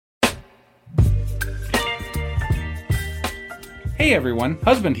Hey everyone,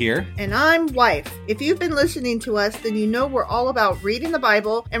 husband here. And I'm wife. If you've been listening to us, then you know we're all about reading the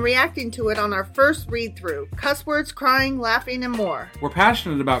Bible and reacting to it on our first read-through. Cuss words, crying, laughing, and more. We're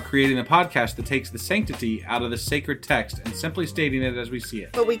passionate about creating a podcast that takes the sanctity out of the sacred text and simply stating it as we see it.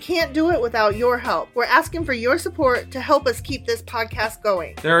 But we can't do it without your help. We're asking for your support to help us keep this podcast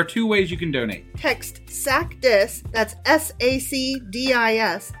going. There are two ways you can donate. Text SACDIS, that's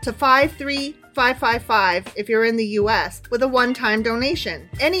SACDIS, to 53555 if you're in the U.S. with a one-time donation.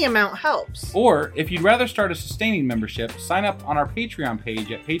 Any amount helps. Or, if you'd rather start a sustaining membership, sign up on our Patreon page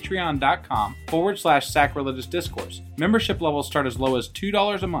at patreon.com/sacrilegious discourse. Membership levels start as low as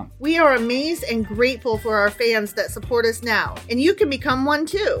 $2 a month. We are amazed and grateful for our fans that support us now, and you can become one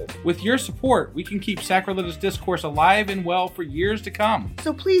too. With your support, we can keep Sacrilegious Discourse alive and well for years to come.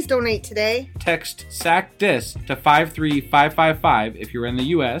 So please donate today. Text SACDIS to 53555 if you're in the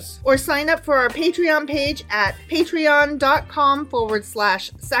U.S. Or sign up for our Patreon page at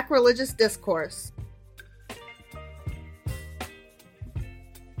patreon.com/sacrilegious discourse.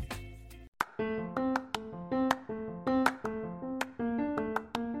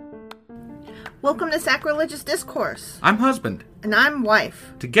 Welcome to Sacrilegious Discourse. I'm husband. And I'm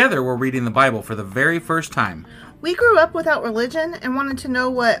wife. Together, we're reading the Bible for the very first time. We grew up without religion and wanted to know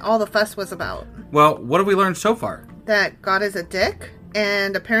what all the fuss was about. Well, what have we learned so far? That God is a dick,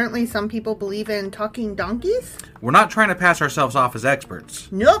 and apparently some people believe in talking donkeys? We're not trying to pass ourselves off as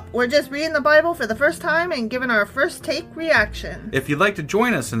experts. Nope, we're just reading the Bible for the first time and giving our first take reaction. If you'd like to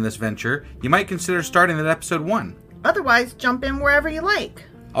join us in this venture, you might consider starting at episode 1. Otherwise, jump in wherever you like.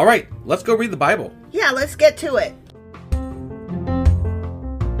 All right, let's go read the Bible. Yeah, let's get to it.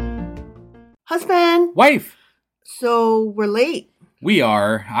 Husband. Wife. So, we're late. We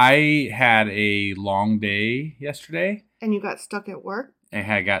are. I had a long day yesterday. And you got stuck at work?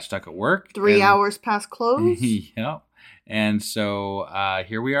 I got stuck at work. 3 hours past close? Yep. And so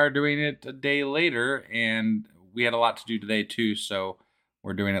here we are doing it a day later, and we had a lot to do today too, so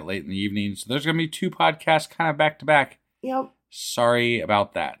we're doing it late in the evening. So there's going to be 2 podcasts kind of back to back. Yep. Sorry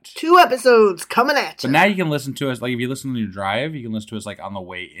about that. 2 episodes coming at you. But now you can listen to us, like if you listen on your drive, you can listen to us like on the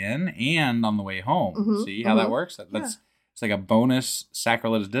way in and on the way home. Mm-hmm, See how that works? It's like a bonus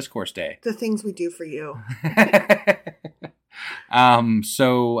Sacrilegious Discourse day. The things we do for you.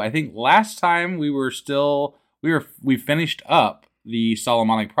 So I think last time we finished up the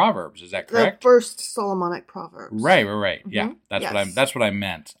Solomonic Proverbs. Is that correct? The first Solomonic Proverbs. Right. Mm-hmm. Yeah, that's what I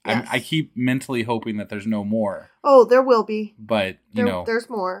meant. Yes. I keep mentally hoping that there's no more. Oh, there will be. But there's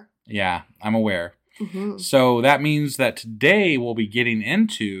more. Yeah, I'm aware. Mm-hmm. So that means that today we'll be getting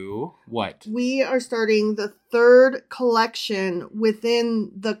into what? We are starting the third collection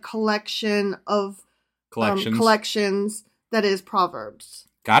within the collection of collections that is Proverbs.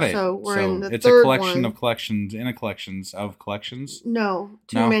 Got it. So we're in the it's third a collection one. of collections in a collections of collections? No,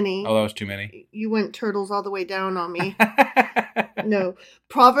 too many. Oh, that was too many. You went turtles all the way down on me. No.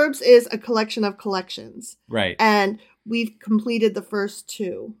 Proverbs is a collection of collections. Right. And we've completed the first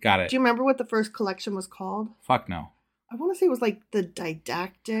 2. Got it. Do you remember what the first collection was called? Fuck no. I want to say it was like the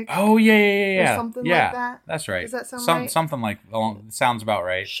Didactic. Oh, yeah. Or something like that. That's right. Does that sound right? Something like, sounds about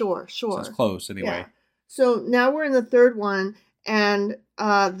right. Sure. Sounds close anyway. Yeah. So now we're in the third one, and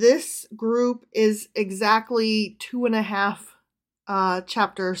this group is exactly 2.5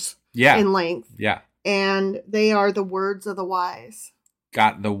 chapters in length. Yeah. And they are the words of the wise.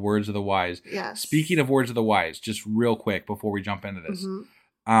 Got the words of the wise. Yes. Speaking of words of the wise, just real quick before we jump into this.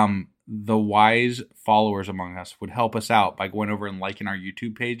 Mm-hmm. The wise followers among us would help us out by going over and liking our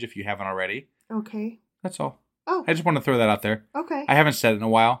YouTube page if you haven't already. Okay. That's all. Oh. I just want to throw that out there. Okay. I haven't said it in a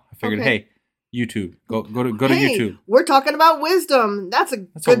while. I figured, hey, YouTube. Go to YouTube. We're talking about wisdom. That's a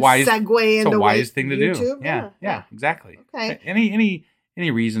good wise segue into a wise thing to YouTube. do. Yeah, exactly. Okay. Any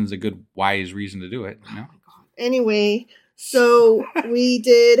reason's a good wise reason to do it, you know? Oh my God. Anyway, so we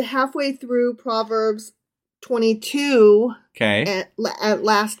did halfway through Proverbs 22 at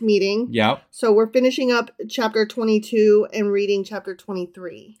last meeting. Yep. So we're finishing up chapter 22 and reading chapter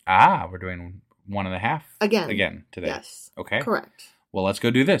 23. We're doing 1.5 again today. Yes. Okay. Correct. Well, let's go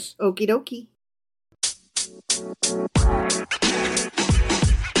do this. Okie dokie.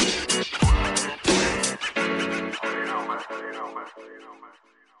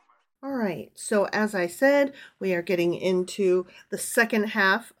 All right. So as I said, we are getting into the second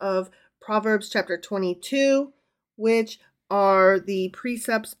half of Proverbs chapter 22, which are the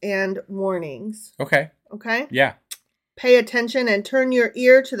precepts and warnings. Okay. Okay? Yeah. Pay attention and turn your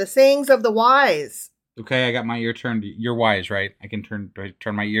ear to the sayings of the wise. Okay, I got my ear turned. You're wise, right? I can turn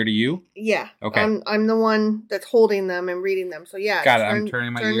my ear to you? Yeah. Okay. I'm the one that's holding them and reading them. So yeah. Got it. I'm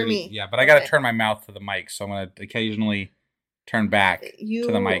turning my ear to me. Yeah, but I got to turn my mouth to the mic, so I'm going to occasionally turn back You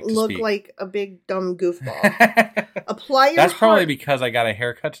to the mic to look speak. like a big dumb goofball. Apply your That's probably heart. because I got a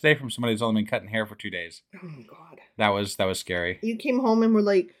haircut today from somebody who's only been cutting hair for 2 days. Oh my God. That was scary. You came home and were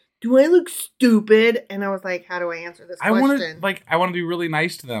like, do I look stupid? And I was like, how do I answer this question? I want to be really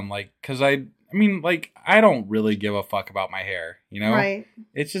nice to them, like, because I don't really give a fuck about my hair, you know? Right.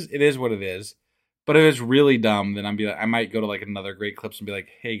 It is what it is. But if it's really dumb, then I might go to like another Great Clips and be like,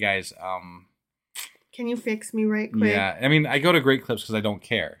 hey guys, can you fix me right quick? yeah. I mean, I go to Great Clips because I don't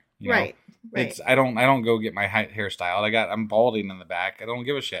care. You know? Right. Right. I don't go get my hair styled. I'm balding in the back. I don't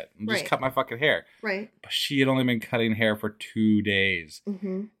give a shit. Just Right. cut my fucking hair. Right. But she had only been cutting hair for 2 days.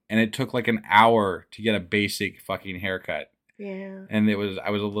 Mm-hmm. And it took like an hour to get a basic fucking haircut. Yeah. And I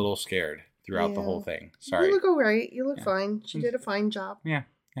was a little scared throughout the whole thing. Sorry. You look all right. You look fine. She did a fine job. Yeah.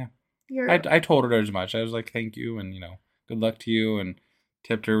 Yeah. I told her as much. I was like, thank you. And, good luck to you. And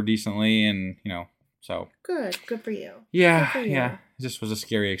tipped her decently. And, so. Good for you. Yeah. Good for you. Yeah. It just was a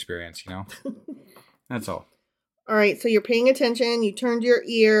scary experience, That's all. All right. So you're paying attention. You turned your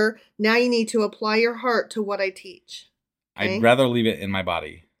ear. Now you need to apply your heart to what I teach. Okay? I'd rather leave it in my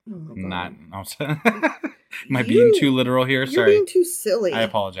body. Oh my God. Am I being too literal here? You're Sorry. being too silly. I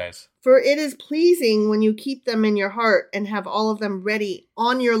apologize. For it is pleasing when you keep them in your heart and have all of them ready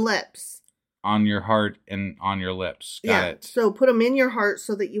on your lips. On your heart and on your lips. Got it. So put them in your heart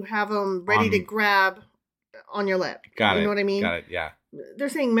so that you have them ready to grab on your lip. Got it. You know what I mean? Got it, yeah. They're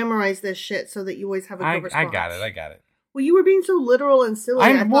saying memorize this shit so that you always have a good response. I got it. Well, you were being so literal and silly.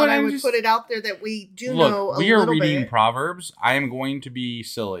 I thought I would just put it out there that we do Look, know a little bit. we are reading Proverbs. I am going to be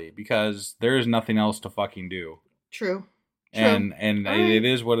silly because there is nothing else to fucking do. True. And it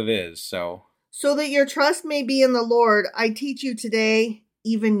is what it is, so. So that your trust may be in the Lord, I teach you today,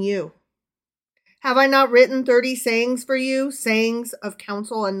 even you. Have I not written 30 sayings for you, sayings of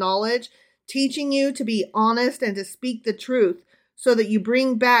counsel and knowledge, teaching you to be honest and to speak the truth, so that you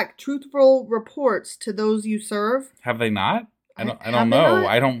bring back truthful reports to those you serve? Have they not? I don't know.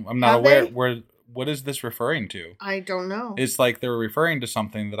 I'm not aware. What is this referring to? I don't know. It's like they're referring to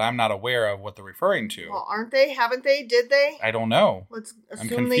something that I'm not aware of what they're referring to. Well, aren't they? Haven't they? Did they? I don't know. Let's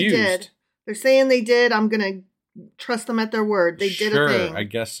assume they did. They're saying they did. I'm going to trust them at their word. They did a thing. Sure, I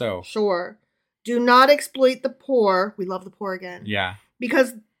guess so. Sure. Do not exploit the poor. We love the poor again. Yeah.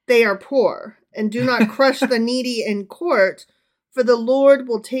 Because they are poor. And do not crush the needy in court, for the Lord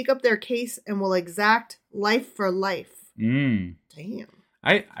will take up their case and will exact life for life. Damn.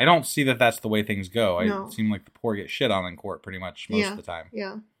 I don't see that that's the way things go. No. It seem like the poor get shit on in court pretty much most of the time.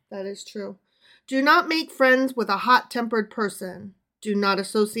 Yeah, that is true. Do not make friends with a hot-tempered person. Do not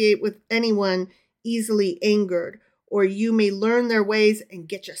associate with anyone easily angered, or you may learn their ways and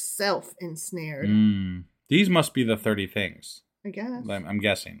get yourself ensnared. These must be the 30 things. I guess. I'm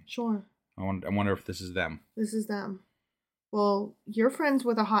guessing. Sure. I wonder if this is them. This is them. Well, you're friends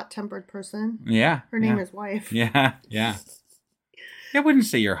with a hot-tempered person. Yeah. Her name is Wife. Yeah. I wouldn't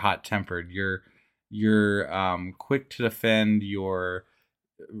say you're hot-tempered. You're quick to defend. You're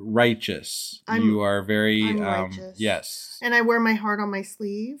righteous. You are very I'm righteous. Yes. And I wear my heart on my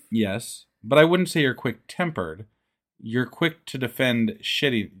sleeve. Yes, but I wouldn't say you're quick-tempered. You're quick to defend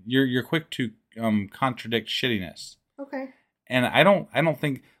shitty. You're quick to contradict shittiness. Okay. And I don't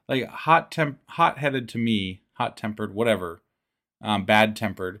think like hot-headed to me, hot-tempered, whatever,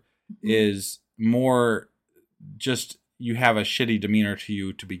 bad-tempered is more just you have a shitty demeanor to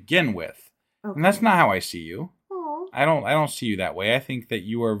you to begin with. Okay. And that's not how I see you. Aww. I don't see you that way. I think that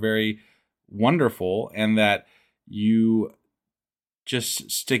you are very wonderful and that you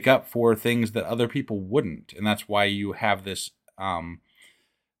just stick up for things that other people wouldn't. And that's why you have this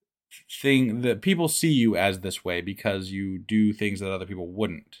thing that people see you as this way because you do things that other people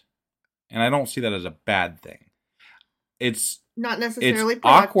wouldn't. And I don't see that as a bad thing. It's not necessarily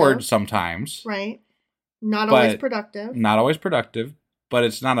productive. Awkward sometimes. Right. Not always productive. Not always productive, but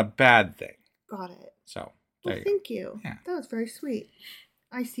it's not a bad thing. Got it. So, thank you. Yeah. That was very sweet.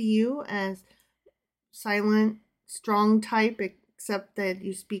 I see you as silent, strong type, except that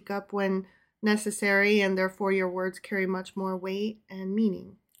you speak up when necessary, and therefore your words carry much more weight and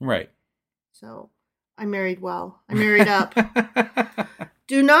meaning. Right. So, I married well. I married up.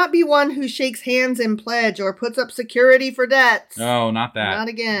 Do not be one who shakes hands in pledge or puts up security for debts. No, not that. Not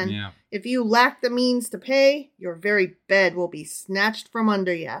again. Yeah. If you lack the means to pay, your very bed will be snatched from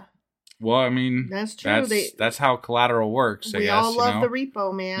under you. Well, I mean, that's true. That's how collateral works, I guess. We all love the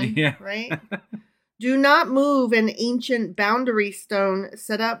repo, man. Yeah. Right? Do not move an ancient boundary stone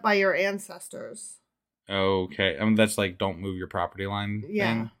set up by your ancestors. Okay. I mean, that's like don't move your property line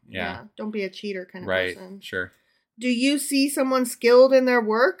thing. Yeah. Don't be a cheater kind of person. Right. Sure. Do you see someone skilled in their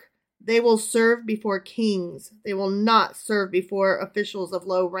work? They will serve before kings. They will not serve before officials of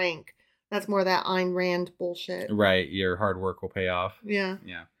low rank. That's more that Ayn Rand bullshit. Right. Your hard work will pay off. Yeah.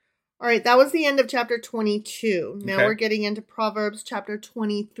 Yeah. All right. That was the end of chapter 22. Now Okay. we're getting into Proverbs chapter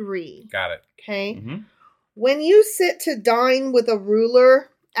 23. Got it. Okay. Mm-hmm. When you sit to dine with a ruler,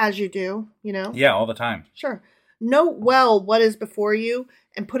 as you do, Yeah, all the time. Sure. Note well what is before you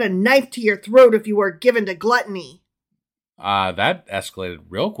and put a knife to your throat if you are given to gluttony. That escalated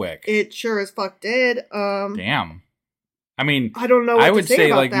real quick. It sure as fuck did. Damn. I mean, I don't know what I would to say say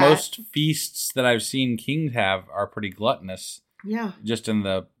about like that. most feasts that I've seen kings have are pretty gluttonous. Yeah. Just in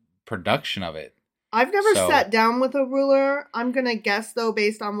the production of it. I've never sat down with a ruler. I'm going to guess though,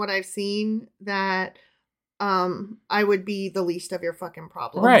 based on what I've seen, that I would be the least of your fucking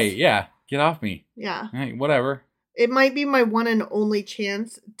problems. Right, yeah. Get off me. Yeah. Hey, whatever. It might be my one and only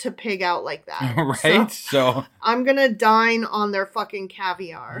chance to pig out like that. Right? So I'm going to dine on their fucking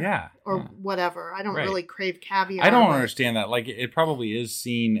caviar. Yeah. Or whatever. I don't Right. really crave caviar. I don't understand that. Like, it probably is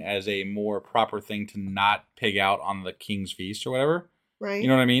seen as a more proper thing to not pig out on the king's feast or whatever. Right. You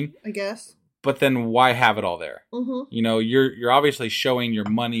know what I mean? I guess. But then why have it all there? Mm-hmm. You know, you're obviously showing your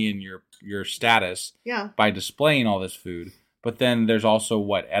money and your status by displaying all this food. But then there's also,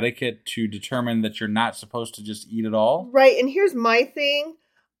 etiquette to determine that you're not supposed to just eat it all? Right, and here's my thing.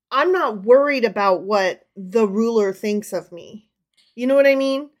 I'm not worried about what the ruler thinks of me. You know what I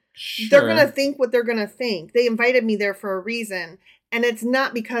mean? Sure. They're going to think what they're going to think. They invited me there for a reason, and it's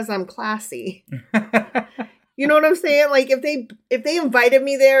not because I'm classy. You know what I'm saying? Like, if they invited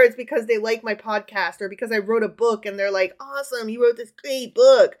me there, it's because they like my podcast or because I wrote a book and they're like, awesome, you wrote this great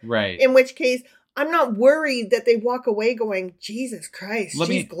book. Right. In which case, I'm not worried that they walk away going, Jesus Christ,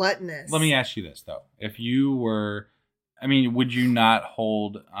 she's gluttonous. Let me ask you this, though. If you were, would you not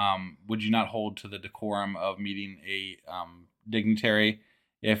hold to the decorum of meeting a dignitary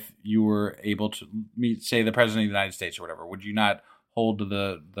if you were able to meet, say, the President of the United States or whatever? Would you not hold to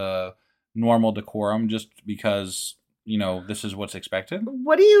the normal decorum just because, this is what's expected?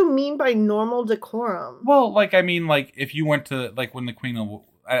 What do you mean by normal decorum? Well, if you went to, when the Queen of...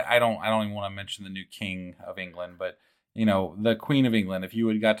 I don't even want to mention the new King of England, but, the Queen of England, if you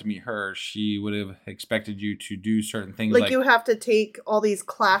had got to meet her, she would have expected you to do certain things. Like you have to take all these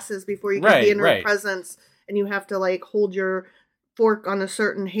classes before you can be in her presence, and you have to, hold your fork on a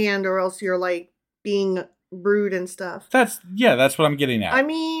certain hand, or else you're, being rude and stuff. That's what I'm getting at.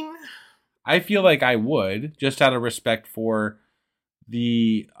 I feel like I would, just out of respect for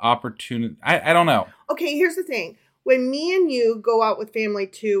the opportunity. I don't know. Okay, here's the thing. When me and you go out with family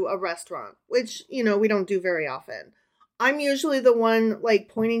to a restaurant, which, we don't do very often, I'm usually the one,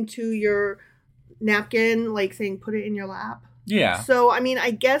 pointing to your napkin, saying, put it in your lap. Yeah. So,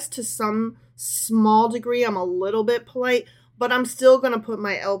 I guess to some small degree, I'm a little bit polite, but I'm still going to put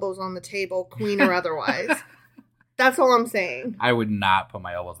my elbows on the table, queen or otherwise. That's all I'm saying. I would not put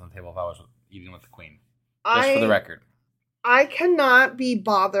my elbows on the table if I was eating with the queen. Just for the record. I cannot be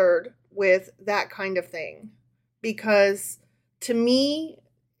bothered with that kind of thing. Because to me,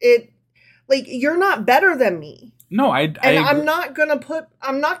 you're not better than me. No, I'm not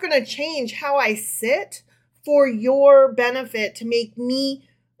gonna change how I sit for your benefit to make me.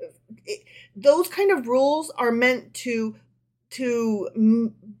 Those kind of rules are meant to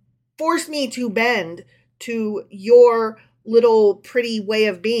force me to bend to your little pretty way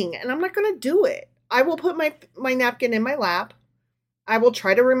of being, and I'm not gonna do it. I will put my napkin in my lap. I will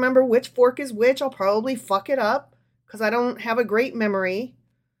try to remember which fork is which. I'll probably fuck it up because I don't have a great memory.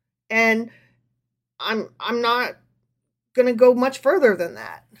 And I'm not going to go much further than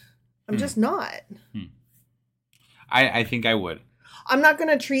that. I'm just not. I think I would. I'm not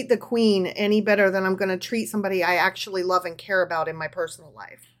going to treat the queen any better than I'm going to treat somebody I actually love and care about in my personal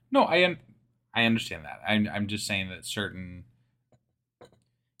life. No, I understand that. I'm just saying that certain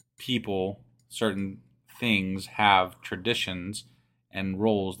people, certain things have traditions and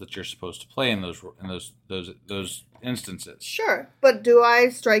roles that you're supposed to play in those instances. Sure, but do I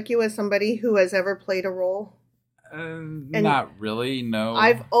strike you as somebody who has ever played a role? Not really, no.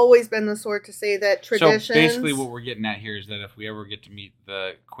 I've always been the sort to say that traditions... So basically what we're getting at here is that if we ever get to meet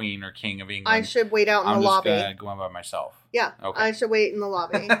the Queen or King of England... I should wait out in the lobby. I'm just going to go in by myself. Yeah, okay. I should wait in the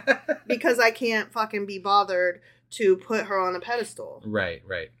lobby. Because I can't fucking be bothered to put her on a pedestal. Right.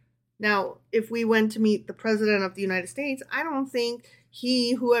 Now, if we went to meet the President of the United States, I don't think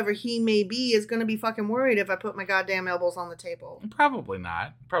whoever he may be, is going to be fucking worried if I put my goddamn elbows on the table. Probably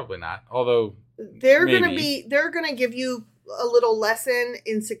not. Although they're going to give you a little lesson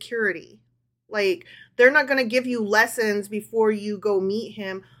in security. They're not going to give you lessons before you go meet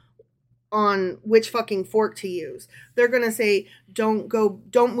him. on which fucking fork to use. They're going to say, don't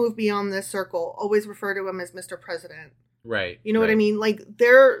move beyond this circle. Always refer to him as Mr. President. Right. You know what I mean? Like,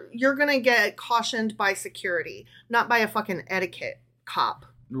 you're going to get cautioned by security, not by a fucking etiquette cop.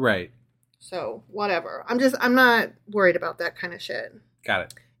 Right. So, whatever. I'm not worried about that kind of shit. Got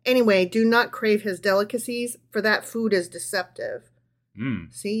it. Anyway, do not crave his delicacies, for that food is deceptive.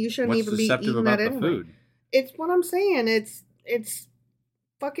 See, you shouldn't even be eating that anyway. Food? It's what I'm saying. It's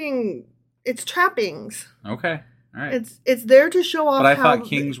fucking, it's trappings. Okay. All right. It's there to show off. But I thought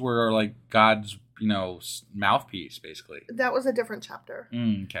kings were like God's, mouthpiece, basically. That was a different chapter.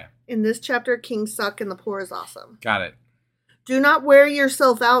 Okay. In this chapter, kings suck and the poor is awesome. Got it. Do not wear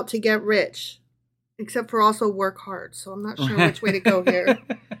yourself out to get rich, except for also work hard. So I'm not sure which way to go here.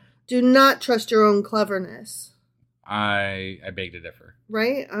 Do not trust your own cleverness. I beg to differ.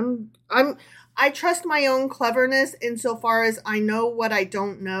 Right? I trust my own cleverness insofar as I know what I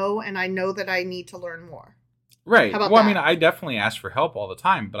don't know, and I know that I need to learn more. Right. How about that? I mean, I definitely ask for help all the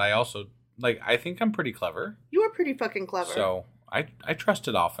time, but I also, I think I'm pretty clever. You are pretty fucking clever. So I trust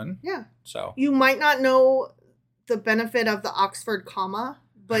it often. Yeah. So you might not know the benefit of the Oxford comma,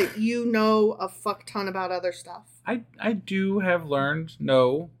 but you know a fuck ton about other stuff. I do have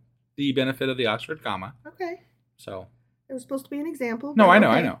know the benefit of the Oxford comma. Okay. So it was supposed to be an example. No, I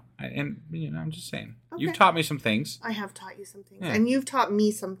know. I'm just saying. Okay. You've taught me some things. I have taught you some things. Yeah. And you've taught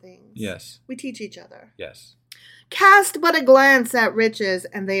me some things. Yes. We teach each other. Yes. Cast but a glance at riches,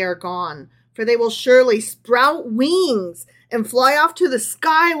 and they are gone, for they will surely sprout wings and fly off to the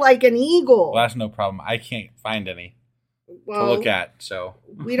sky like an eagle. Well, that's no problem. I can't find any to look at, so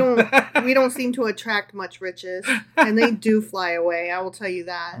we don't seem to attract much riches, and they do fly away. I will tell you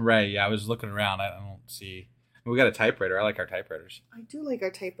that. Right? Yeah, I was looking around. I don't see. We got a typewriter. I like our typewriters. I do like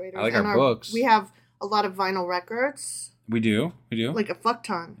our typewriters. I like our books. We have a lot of vinyl records. We do. Like a fuck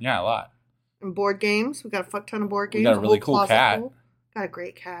ton. Yeah, a lot. And board games. We got a fuck ton of board games. We got a really cool cat. Full. Got a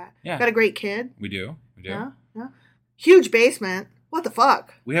great cat. Yeah. Got a great kid. We do. Yeah. Huge basement. What the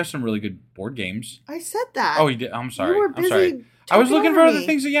fuck? We have some really good board games. I said that. Oh, you did? I'm sorry. You were busy. I'm sorry. I was looking for other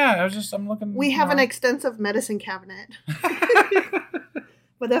things. Yeah, I'm looking. We have an extensive medicine cabinet.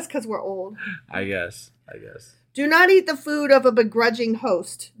 But that's because we're old. I guess. Do not eat the food of a begrudging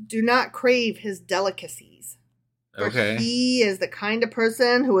host. Do not crave his delicacies. Okay. For he is the kind of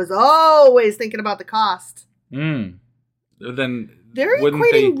person who is always thinking about the cost. Then they're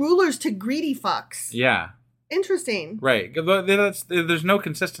equating rulers to greedy fucks. Yeah. Interesting. Right. There's no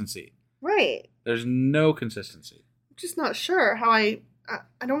consistency. Right. There's no consistency. I'm just not sure how I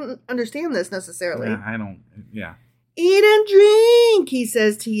don't understand this necessarily. Yeah, I don't. Yeah. Eat and drink, he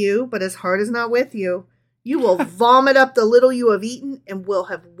says to you, but his heart is not with you. You will vomit up the little you have eaten and will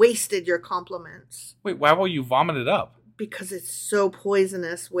have wasted your compliments. Wait, why will you vomit it up? Because it's so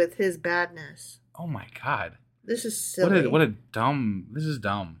poisonous with his badness. Oh my God. This is silly. This is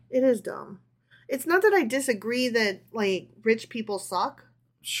dumb. It is dumb. It's not that I disagree that, rich people suck.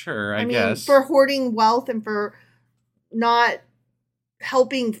 Sure, I guess. For hoarding wealth and for not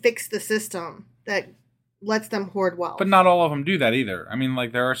helping fix the system that lets them hoard wealth. But not all of them do that either. I mean,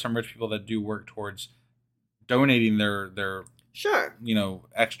 there are some rich people that do work towards donating their sure,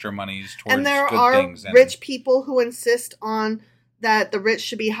 extra monies towards and there good are things. Rich people who insist on that the rich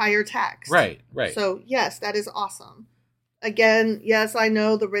should be higher taxed. Right. So yes, that is awesome. Again, yes, I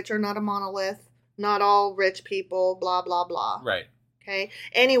know the rich are not a monolith. Not all rich people, blah, blah, blah. Right. Okay.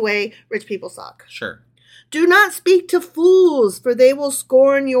 Anyway, rich people suck. Sure. Do not speak to fools, for they will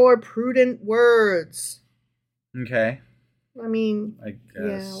scorn your prudent words. Okay. I guess.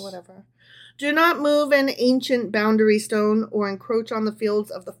 Yeah, whatever. Do not move an ancient boundary stone or encroach on the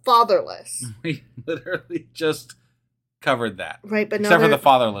fields of the fatherless. We literally just covered that. Right, but except for the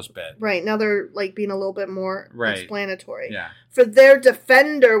fatherless bit. Right, now they're being a little bit more explanatory. Yeah. For their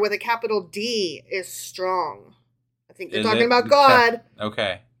defender with a capital D is strong. I think they're talking about God.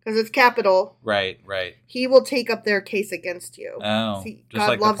 Okay. Because it's capital. Right. He will take up their case against you. Oh. See,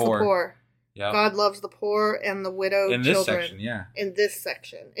 God loves the poor. Yep. God loves the poor and the widowed in children. this section, yeah. In this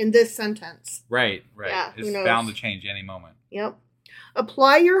section. In this sentence. Right. Yeah, it's bound to change any moment. Yep.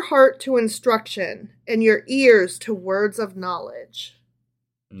 Apply your heart to instruction and your ears to words of knowledge.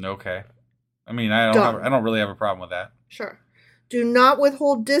 Okay. I mean, I don't really have a problem with that. Sure. Do not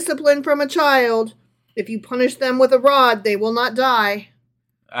withhold discipline from a child. If you punish them with a rod, they will not die.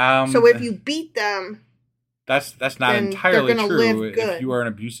 So if you beat them, that's not entirely true. If you are an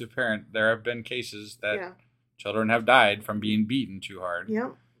abusive parent, there have been cases that children have died from being beaten too hard.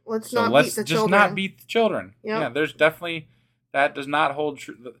 Yep. Let's just not beat the children. Yep. Yeah, there's definitely that does not hold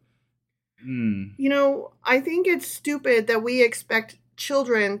true. I think it's stupid that we expect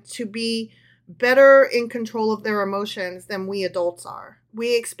children to be better in control of their emotions than we adults are.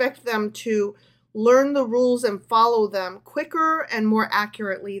 We expect them to learn the rules and follow them quicker and more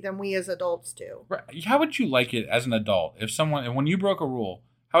accurately than we as adults do. Right. How would you like it as an adult when you broke a rule?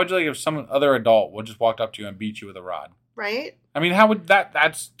 How would you like if some other adult would just walked up to you and beat you with a rod? Right? I mean, how would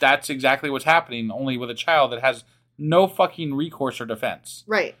that's exactly what's happening, only with a child that has no fucking recourse or defense.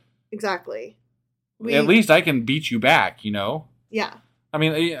 Right. Exactly. At least I can beat you back, you know? Yeah. I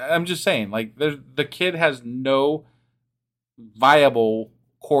mean, I'm just saying, like, the kid has no viable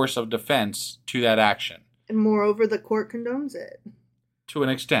course of defense to that action. And moreover, the court condones it. To an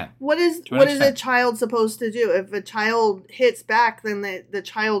extent. What is a child supposed to do? If a child hits back, then the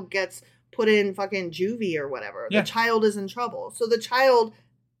child gets put in fucking juvie or whatever. Yeah. The child is in trouble. So the child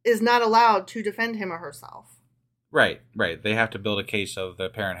is not allowed to defend him or herself. Right. They have to build a case of the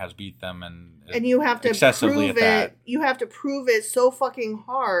parent has beat them and you have to prove it. You have to prove it so fucking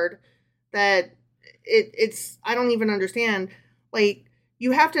hard that it's I don't even understand. Like,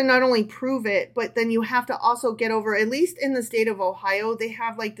 you have to not only prove it, but then you have to also get over, at least in the state of Ohio, they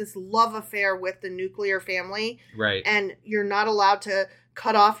have like this love affair with the nuclear family. Right. And you're not allowed to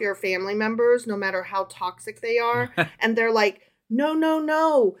cut off your family members no matter how toxic they are. And they're like,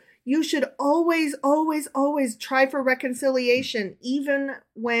 no. You should always, always, always try for reconciliation, even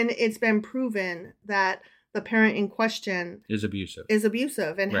when it's been proven that the parent in question is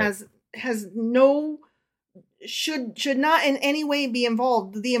abusive and has no, should not in any way be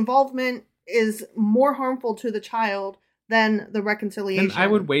involved. The involvement is more harmful to the child than the reconciliation. And I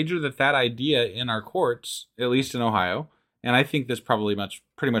would wager that idea in our courts, at least in Ohio, and I think this probably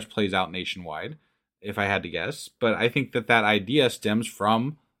pretty much plays out nationwide, if I had to guess, but I think that idea stems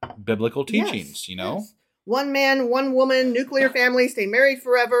from biblical teachings, you know? Yes. One man, one woman, nuclear family, stay married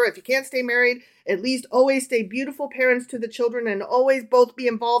forever. If you can't stay married, at least always stay beautiful parents to the children and always both be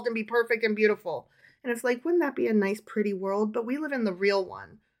involved and be perfect and beautiful. And it's like, wouldn't that be a nice, pretty world? But we live in the real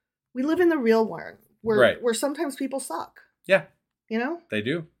one. We live in the real one where sometimes people suck. Yeah. You know? They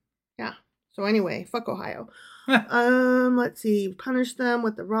do. Yeah. So anyway, fuck Ohio. Let's see. Punish them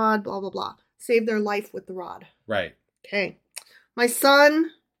with the rod, blah, blah, blah. Save their life with the rod. Right. Okay. My son...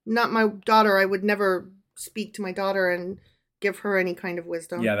 Not my daughter. I would never speak to my daughter and give her any kind of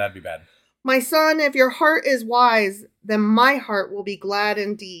wisdom. Yeah, that'd be bad. My son, if your heart is wise, then my heart will be glad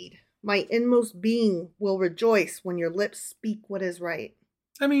indeed. My inmost being will rejoice when your lips speak what is right.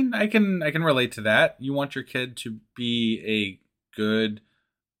 I mean, I can relate to that. You want your kid to be a good,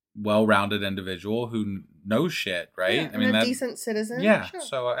 well-rounded individual who knows shit, right? Yeah, I mean, a decent citizen. Yeah, sure.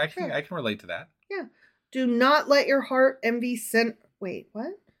 So I can relate to that. Yeah. Do not let your heart envy sin. Wait,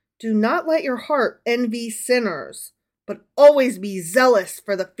 what? Do not let your heart envy sinners, but always be zealous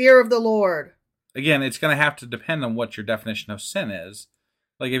for the fear of the Lord. Again, it's going to have to depend on what your definition of sin is.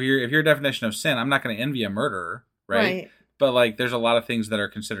 Like, if your definition of sin, I'm not going to envy a murderer, right? But like, there's a lot of things that are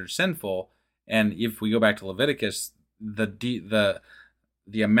considered sinful, and if we go back to Leviticus, the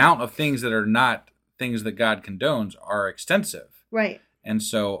amount of things that are not things that God condones are extensive, right? And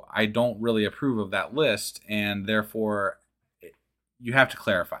so I don't really approve of that list, and therefore you have to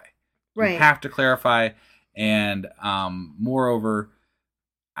clarify. Right. You have to clarify, and moreover,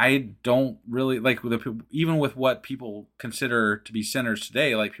 I don't really like even with what people consider to be sinners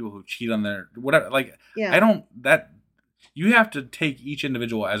today, like people who cheat on their whatever. Like, I don't that you have to take each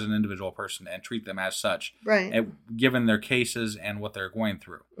individual as an individual person and treat them as such, right? Given their cases and what they're going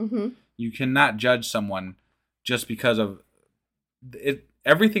through. Mm-hmm. You cannot judge someone just because of it.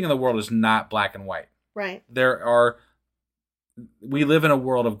 Everything in the world is not black and white. Right. We live in a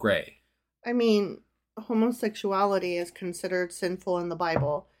world of gray. I mean, homosexuality is considered sinful in the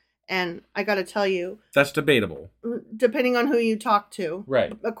Bible. And I got to tell you... That's debatable. Depending on who you talk to.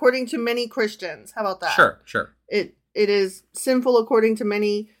 Right. According to many Christians. How about that? Sure. It is sinful according to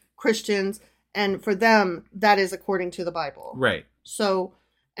many Christians. And for them, that is according to the Bible. Right. So,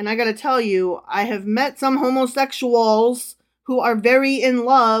 and I got to tell you, I have met some homosexuals who are very in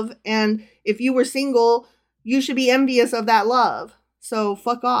love. And if you were single... You should be envious of that love. So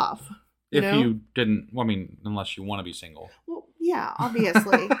fuck off. You didn't, well, I mean, unless you want to be single. Well, yeah,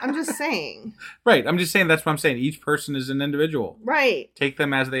 obviously. I'm just saying. Right. I'm just saying that's what I'm saying. Each person is an individual. Right. Take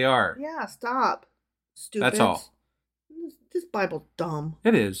them as they are. Yeah, stop. Stupid. That's all. This Bible's dumb.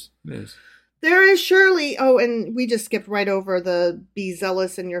 It is. There is surely, and we just skipped right over the be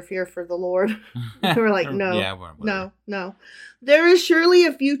zealous in your fear for the Lord. We're like, no. There is surely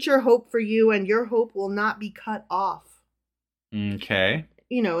a future hope for you, and your hope will not be cut off. Okay.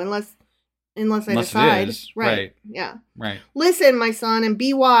 Unless I decide. It is. Right. Yeah. Right. Listen, my son, and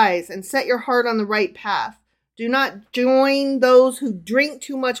be wise, and set your heart on the right path. Do not join those who drink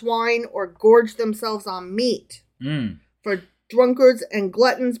too much wine or gorge themselves on meat. For drunkards and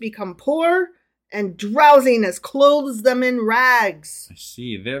gluttons become poor, and drowsiness clothes them in rags. I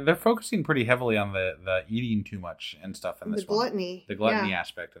see. They're focusing pretty heavily on the eating too much and stuff in this one. Gluttony. The gluttony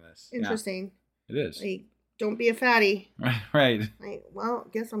aspect of this. Interesting. Yeah, it is. Like, don't be a fatty. Right. Like, well,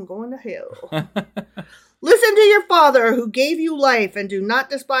 guess I'm going to hell. Listen to your father who gave you life, and do not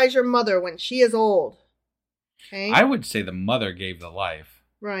despise your mother when she is old. Okay? I would say the mother gave the life.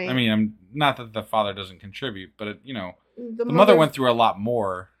 Right. I mean, not that the father doesn't contribute, but, the mother went through a lot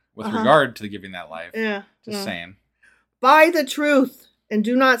more with regard to giving that life. Yeah. Just saying. Buy the truth and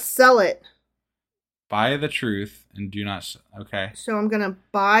do not sell it. Buy the truth and do not... Okay. So I'm going to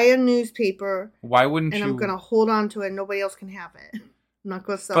buy a newspaper. Why wouldn't you... And I'm going to hold on to it. Nobody else can have it. I'm not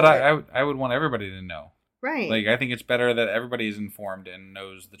going to sell it. But I would want everybody to know. Right. Like, I think it's better that everybody is informed and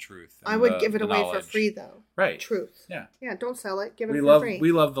knows the truth. I would give it away for free, though. Right. Truth. Yeah. Yeah, don't sell it. Give it for free.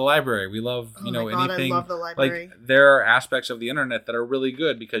 We love the library. We love, my God, anything. I love the library. Like, there are aspects of the internet that are really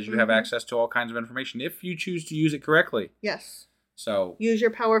good because you have access to all kinds of information if you choose to use it correctly. Yes. So. Use your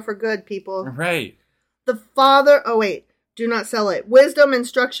power for good, people. Right. The father... Oh, wait. Do not sell it. Wisdom,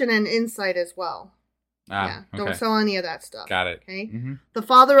 instruction, and insight as well. Okay. Don't sell any of that stuff. Got it. Okay. The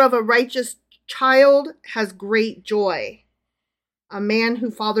father of a righteous child has great joy. A man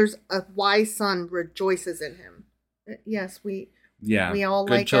who fathers a wise son rejoices in him. Yes, we all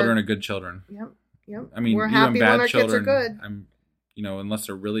good like children are good children. Yep. I mean, we're happy bad when our children, kids are good. Unless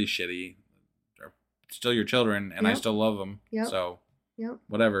they're really shitty, they're still your children, and I still love them. Yep. So, yep.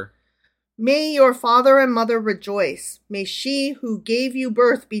 Whatever. May your father and mother rejoice. May she who gave you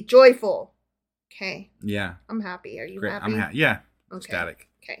birth be joyful. Okay. Yeah. I'm happy. Are you Great. happy? I'm happy. Yeah. Okay. Ecstatic.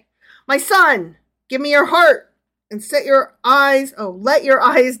 Okay. My son, give me your heart and let your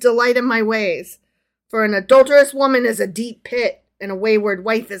eyes delight in my ways. For an adulterous woman is a deep pit, and a wayward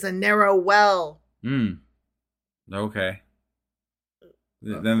wife is a narrow well. Okay.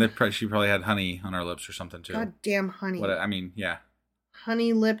 Then she probably had honey on her lips or something too. Goddamn honey. Yeah.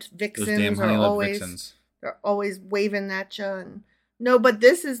 Honey-lipped vixens. Those damn honey-lipped vixens. They're always waving at you. No, but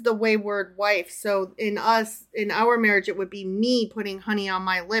this is the wayward wife. So in our marriage, it would be me putting honey on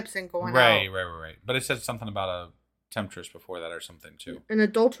my lips and going out. Right. But it said something about a temptress before that or something too. An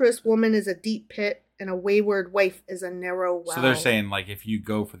adulterous woman is a deep pit, and a wayward wife is a narrow well. So they're saying, like, if you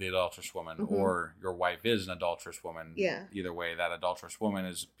go for the adulterous woman or your wife is an adulterous woman, either way, that adulterous woman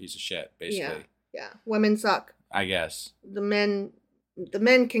is a piece of shit, basically. Yeah. Women suck. I guess. The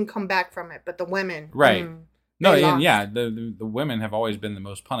men can come back from it, but the women... Right. The women have always been the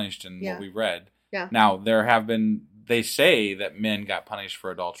most punished in what we've read. Yeah. Now, they say that men got punished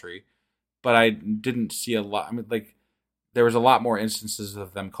for adultery, but I didn't see a lot. I mean, like, there was a lot more instances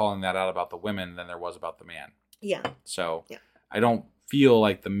of them calling that out about the women than there was about the man. Yeah. So, I don't feel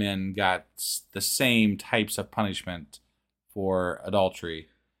like the men got the same types of punishment for adultery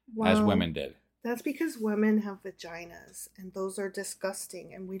as women did. That's because women have vaginas, and those are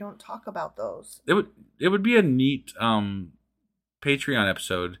disgusting, and we don't talk about those. It would be a neat Patreon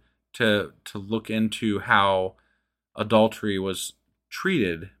episode to look into how adultery was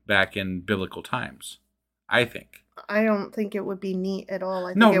treated back in biblical times, I think. I don't think it would be neat at all.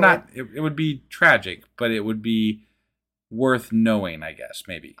 It would be tragic, but it would be worth knowing, I guess,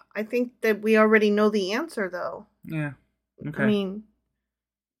 maybe. I think that we already know the answer, though. Yeah. Okay. I mean...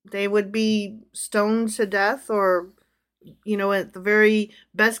 They would be stoned to death or, at the very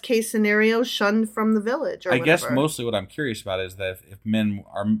best case scenario, shunned from the village or whatever. I guess mostly what I'm curious about is that if men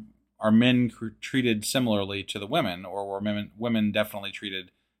are men treated similarly to the women, or were women definitely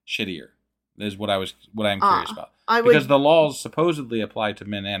treated shittier, is what I'm curious about. Because the laws supposedly apply to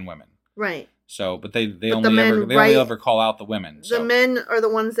men and women. Right. So, but they only ever call out the women. So. The men are the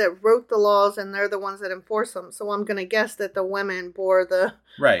ones that wrote the laws, and they're the ones that enforce them. So I'm going to guess that the women bore the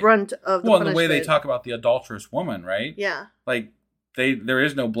brunt of the punishment. And the way they talk about the adulterous woman, right? Yeah. Like, there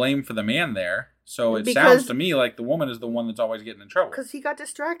is no blame for the man there. So it sounds to me like the woman is the one that's always getting in trouble. Because he got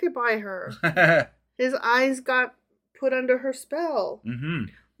distracted by her. His eyes got put under her spell. Mm-hmm.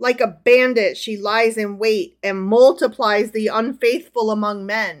 Like a bandit, she lies in wait and multiplies the unfaithful among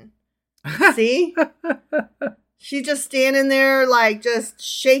men. See? She's just standing there, like, just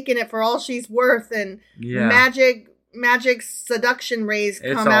shaking it for all she's worth, and magic seduction rays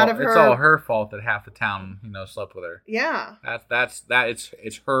come out of her. It's all her fault that half the town, slept with her. Yeah.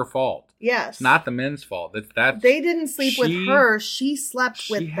 It's her fault. Yes. It's not the men's fault. They didn't sleep with her. She slept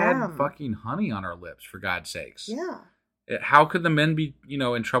with them. She had fucking honey on her lips, for God's sakes. Yeah. How could the men be,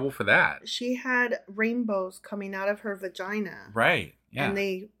 in trouble for that? She had rainbows coming out of her vagina. Right. Yeah. And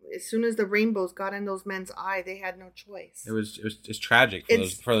as soon as the rainbows got in those men's eye, they had no choice. It's tragic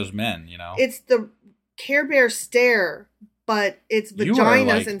for those men, you know. It's the Care Bear stare, but it's vaginas you are,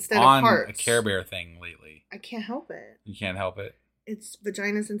 like, instead on of hearts. A Care Bear thing lately. I can't help it. You can't help it. It's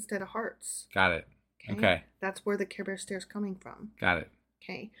vaginas instead of hearts. Got it. Okay. That's where the Care Bear stare is coming from. Got it.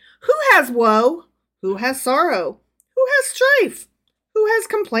 Okay. Who has woe? Who has sorrow? Who has strife? Who has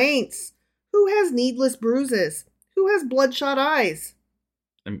complaints? Who has needless bruises? Who has bloodshot eyes?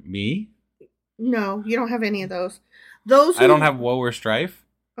 Me? No, you don't have any of those. I don't have woe or strife?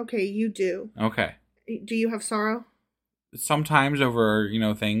 Okay, you do. Okay. Do you have sorrow? Sometimes over,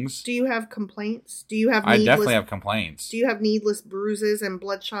 things. Do you have complaints? I definitely have complaints. Do you have needless bruises and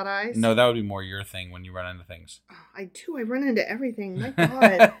bloodshot eyes? No, that would be more your thing when you run into things. Oh, I do. I run into everything. My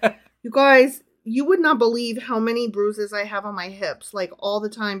God. You guys, you would not believe how many bruises I have on my hips, like all the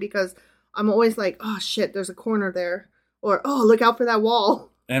time, because I'm always like, oh shit, there's a corner there. Or, oh, look out for that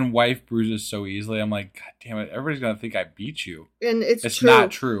wall. And wife bruises so easily. I'm like, God damn it, everybody's going to think I beat you. And it's true.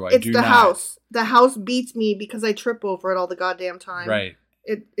 Not true. It's the house. The house beats me because I trip over it all the goddamn time. Right.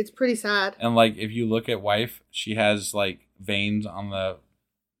 It's pretty sad. And, like, if you look at wife, she has, like, veins on the,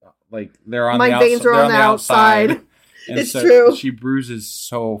 like, they're on My veins are on the outside. And it's true. She bruises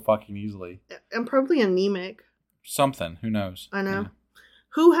so fucking easily. I'm probably anemic. Something. Who knows? I know. Yeah.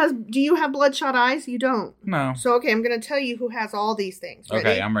 Do you have bloodshot eyes? You don't. No. So, okay, I'm going to tell you who has all these things. Ready?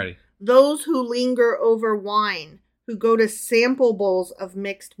 Okay, I'm ready. Those who linger over wine, who go to sample bowls of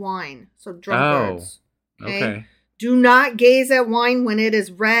mixed wine. So, drunkards. Oh, okay. Do not gaze at wine when it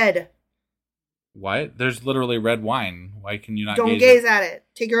is red. What? There's literally red wine. Why can you not Don't gaze at it.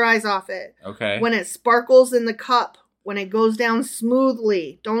 Take your eyes off it. Okay. When it sparkles in the cup, when it goes down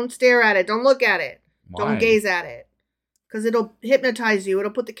smoothly, don't stare at it. Don't look at it. Why? Don't gaze at it. Because it'll hypnotize you.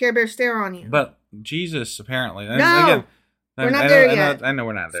 It'll put the Care Bear stare on you. But Jesus, apparently. No, again, we're not there yet. I know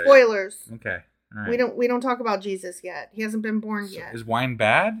we're not there. Spoilers. Yet. Okay. All right. We don't talk about Jesus yet. He hasn't been born yet. Is wine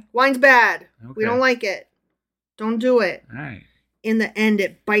bad? Wine's bad. Okay. We don't like it. Don't do it. All right. In the end,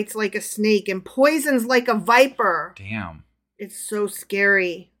 it bites like a snake and poisons like a viper. Damn. It's so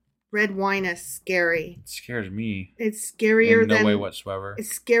scary. Red wine is scary. It scares me. It's scarier than... In no way whatsoever.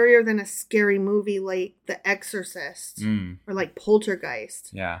 It's scarier than a scary movie like The Exorcist. Or like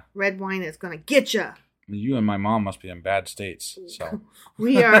Poltergeist. Yeah. Red wine is going to get you. You and my mom must be in bad states. So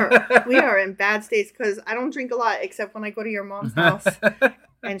we are in bad states because I don't drink a lot except when I go to your mom's house.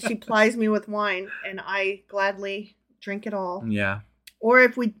 And she plies me with wine and I gladly drink it all. Yeah. Or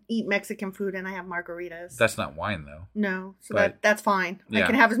if we eat Mexican food and I have margaritas. That's not wine, though. No. So that's fine. Yeah. I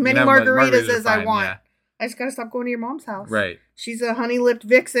can have as many margaritas as I want. Yeah. I just got to stop going to your mom's house. Right. She's a honey-lipped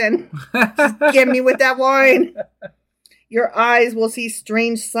vixen. Just get me with that wine. Your eyes will see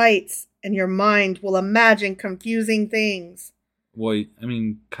strange sights and your mind will imagine confusing things. Well, I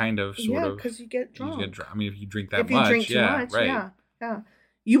mean, kind of, sort of. Yeah, because you get drunk. I mean, if you drink that much. If you drink too much, right. Yeah.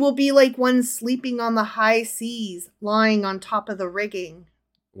 You will be like one sleeping on the high seas, lying on top of the rigging.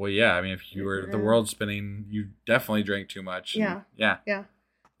 Well, yeah. I mean, if you were the world spinning, you definitely drank too much. Yeah. Yeah.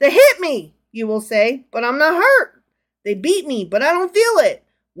 They hit me, you will say, but I'm not hurt. They beat me, but I don't feel it.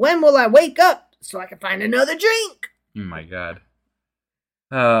 When will I wake up so I can find another drink? Oh, my God.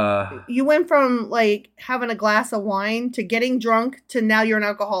 You went from like having a glass of wine to getting drunk to now you're an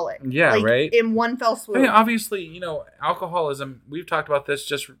alcoholic. Yeah, like, right. In one fell swoop. I mean, obviously, alcoholism. We've talked about this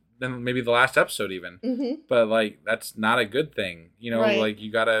just in maybe the last episode, even. Mm-hmm. But like, that's not a good thing. Right. Like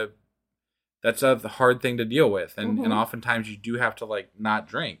you gotta. That's a hard thing to deal with, and Mm-hmm. and oftentimes you do have to like not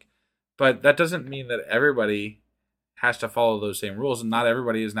drink, but that doesn't mean that everybody has to follow those same rules, and not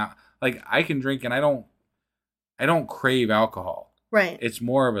everybody is not like I can drink and I don't crave alcohol. Right. It's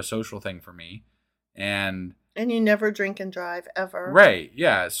more of a social thing for me. And you never drink and drive ever. Right.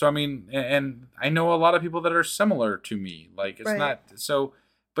 Yeah. So, I mean, and I know a lot of people that are similar to me. Like, it's not so,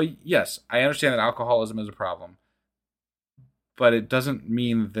 but yes, I understand that alcoholism is a problem, but it doesn't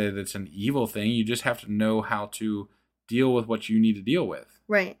mean that it's an evil thing. You just have to know how to deal with what you need to deal with.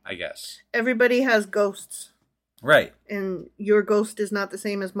 Right. I guess. Everybody has ghosts. Right. And your ghost is not the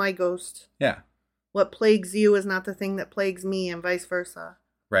same as my ghost. Yeah. What plagues you is not the thing that plagues me, and vice versa.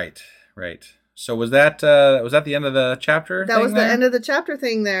 Right. So was that the end of the chapter? That was the end of the chapter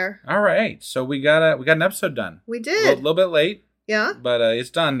thing there. All right. So we got an episode done. We did. A little bit late. Yeah. But it's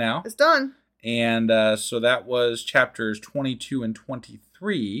done now. It's done. And so that was chapters 22 and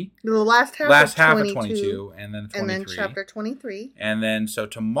 23. The last half of 22, and then 23. And then chapter 23. And then so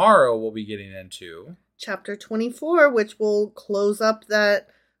tomorrow we'll be getting into chapter 24, which will close up that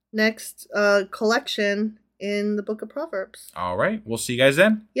next collection in the book of Proverbs. All right. We'll see you guys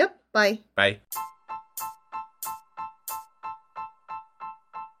then. Yep. Bye. Bye.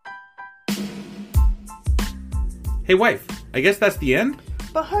 Hey, wife, I guess that's the end?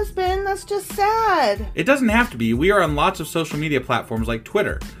 But husband, that's just sad. It doesn't have to be. We are on lots of social media platforms like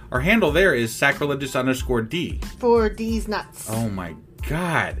Twitter. Our handle there is sacrilegious_D. For D's nuts. Oh my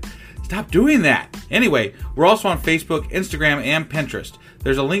God. Stop doing that. Anyway, we're also on Facebook, Instagram, and Pinterest.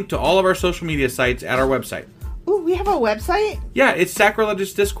 There's a link to all of our social media sites at our website. Ooh, we have a website? Yeah, it's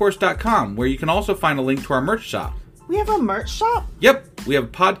sacrilegiousdiscourse.com, where you can also find a link to our merch shop. We have a merch shop? Yep, we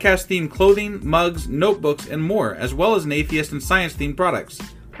have podcast-themed clothing, mugs, notebooks, and more, as well as an atheist and science-themed products.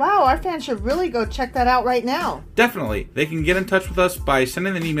 Wow, our fans should really go check that out right now. Definitely. They can get in touch with us by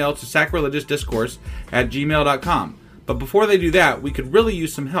sending an email to sacrilegiousdiscourse@gmail.com. But before they do that, we could really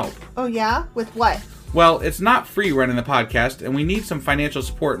use some help. Oh yeah? With what? Well, it's not free running the podcast, and we need some financial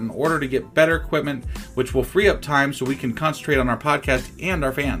support in order to get better equipment, which will free up time so we can concentrate on our podcast and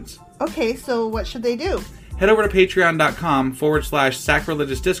our fans. Okay, so what should they do? Head over to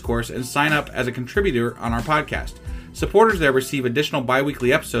patreon.com/sacrilegiousdiscourse and sign up as a contributor on our podcast. Supporters there receive additional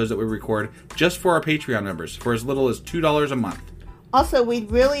bi-weekly episodes that we record just for our Patreon members for as little as $2 a month. Also, we'd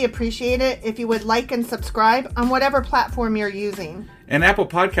really appreciate it if you would like and subscribe on whatever platform you're using. And Apple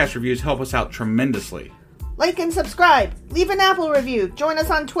Podcast reviews help us out tremendously. Like and subscribe. Leave an Apple review. Join us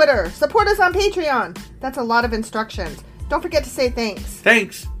on Twitter. Support us on Patreon. That's a lot of instructions. Don't forget to say thanks.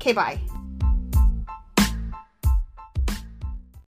 Thanks. Okay, bye.